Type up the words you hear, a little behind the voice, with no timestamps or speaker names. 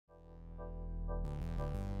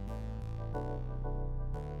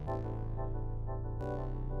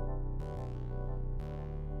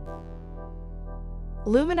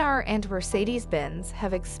Luminar and Mercedes-Benz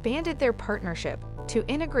have expanded their partnership to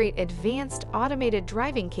integrate advanced automated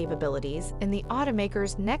driving capabilities in the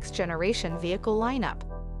automaker's next-generation vehicle lineup.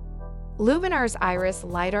 Luminar's Iris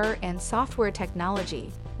Lidar and software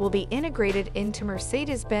technology will be integrated into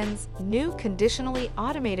Mercedes-Benz new conditionally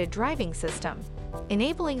automated driving system,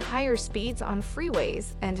 enabling higher speeds on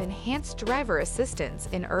freeways and enhanced driver assistance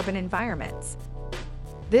in urban environments.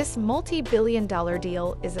 This multi-billion-dollar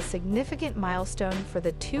deal is a significant milestone for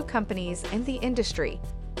the two companies and the industry,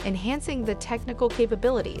 enhancing the technical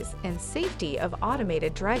capabilities and safety of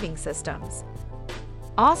automated driving systems.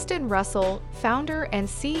 Austin Russell, founder and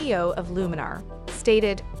CEO of Luminar,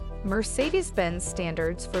 stated, "Mercedes-Benz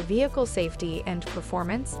standards for vehicle safety and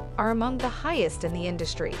performance are among the highest in the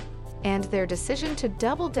industry, and their decision to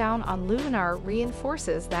double down on Luminar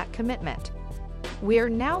reinforces that commitment. We are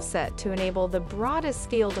now set to enable the broadest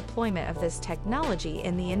scale deployment of this technology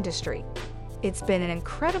in the industry. It's been an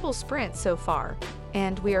incredible sprint so far,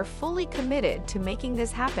 and we are fully committed to making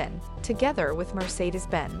this happen together with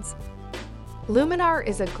Mercedes-Benz." Luminar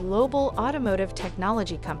is a global automotive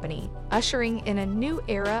technology company, ushering in a new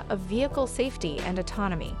era of vehicle safety and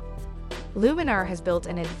autonomy. Luminar has built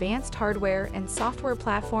an advanced hardware and software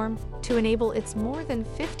platform to enable its more than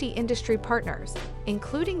 50 industry partners,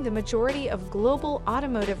 including the majority of global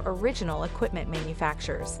automotive original equipment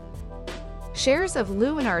manufacturers. Shares of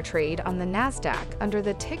Luminar trade on the NASDAQ under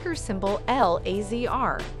the ticker symbol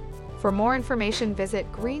LAZR. For more information, visit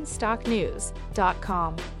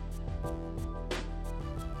greenstocknews.com.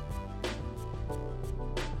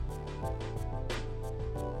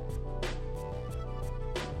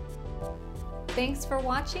 Thanks for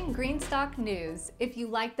watching Greenstock News. If you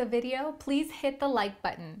liked the video, please hit the like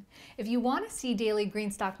button. If you want to see daily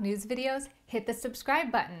Greenstock News videos, hit the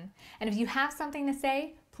subscribe button. And if you have something to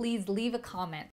say, please leave a comment.